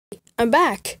I'm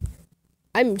back.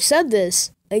 I said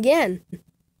this again.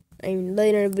 I mean,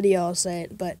 later in the video I'll say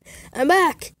it, but I'm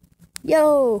back.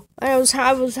 Yo, I was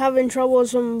having trouble with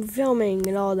some filming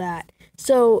and all that.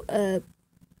 So,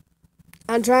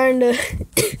 I'm trying to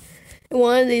in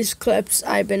one of these clips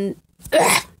I've been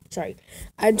sorry.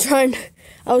 I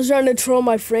was trying to troll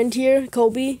my friend here,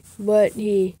 Kobe, but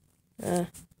I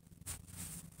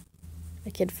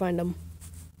can't find him.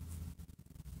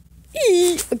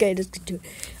 Okay, let's get to it.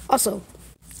 Also,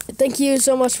 thank you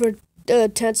so much for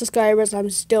 10 subscribers. I'm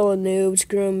still a noob.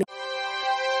 Screw me.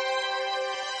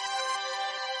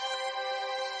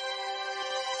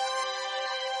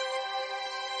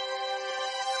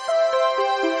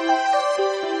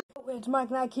 It's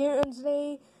Mike Knack here, and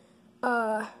today,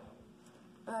 no,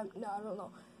 I don't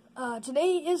know.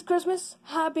 Today is Christmas.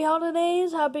 Happy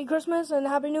holidays, happy Christmas, and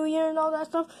happy New Year, and all that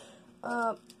stuff.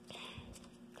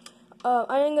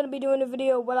 I am gonna be doing a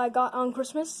video what I got on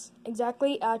Christmas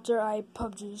exactly after I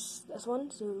PUBG this one.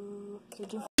 So,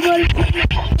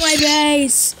 my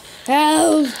base,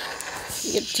 help!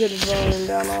 Get to the volume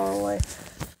down all the way.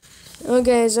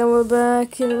 Okay, so we're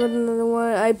back in another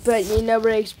one. I bet you never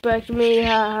expect me. Ha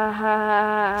ha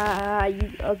ha ha ha.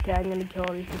 Okay, I'm gonna kill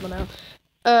all these people now.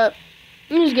 I'm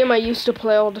just game I used to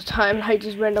play all the time. I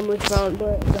just randomly found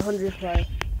the 100th try.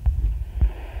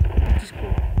 Which is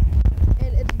cool.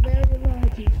 And it's very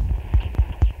laggy.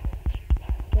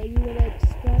 So you're gonna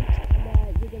expect that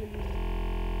you're gonna be.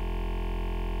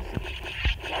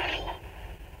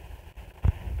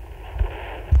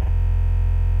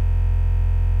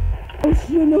 Oh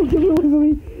shit, no, get away from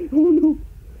me. Oh no.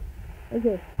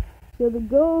 Okay, so the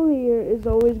goal here is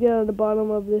always get on the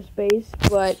bottom of this base,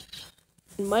 but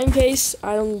in my case,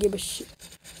 I don't give a shit.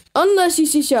 Unless you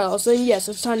see shadows, then yes,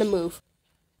 it's time to move.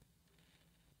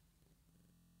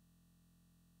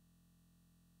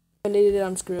 I needed it,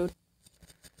 I'm screwed.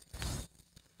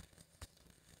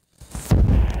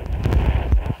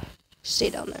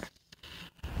 Stay down there.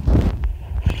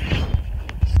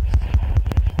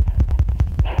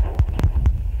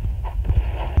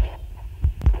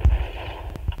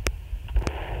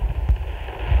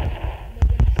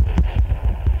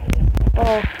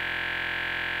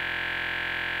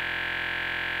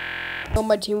 Oh,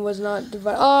 my team was not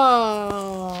divided.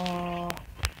 Oh.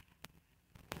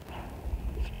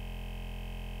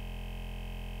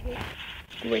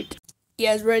 Great. You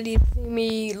guys ready to see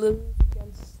me lose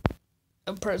against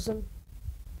a person?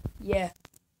 Yeah.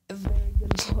 A very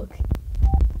good look.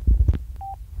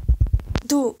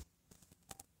 Dude.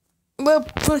 Well,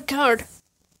 put a card.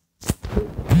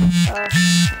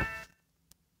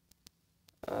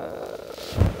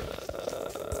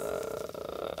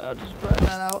 I'll just put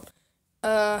that out.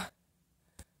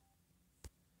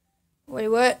 Wait,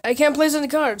 what? I can't place any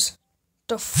cards.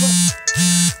 The fuck?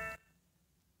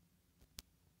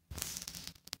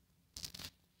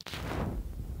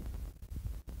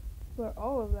 For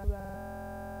all of that.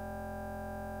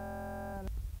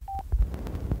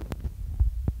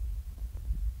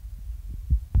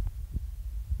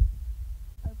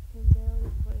 I can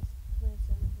barely place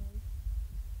anything.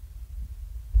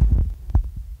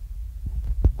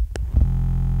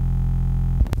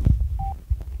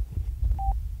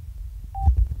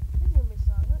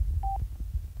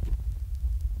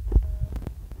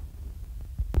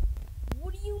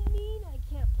 What do you mean I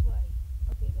can't play?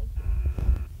 Okay, thank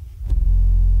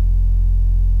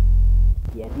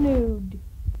you. Get nude.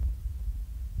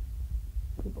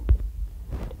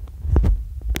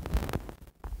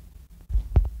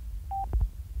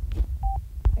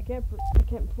 I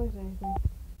can't place anything.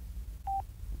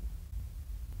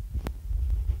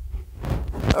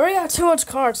 I already got too much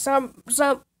cards.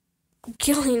 Stop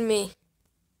killing me.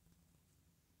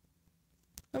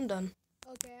 I'm done.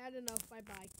 Okay, I don't know.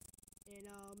 Bye-bye. And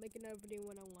I'll make another video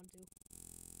when I want to.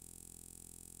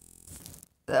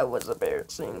 That was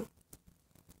embarrassing.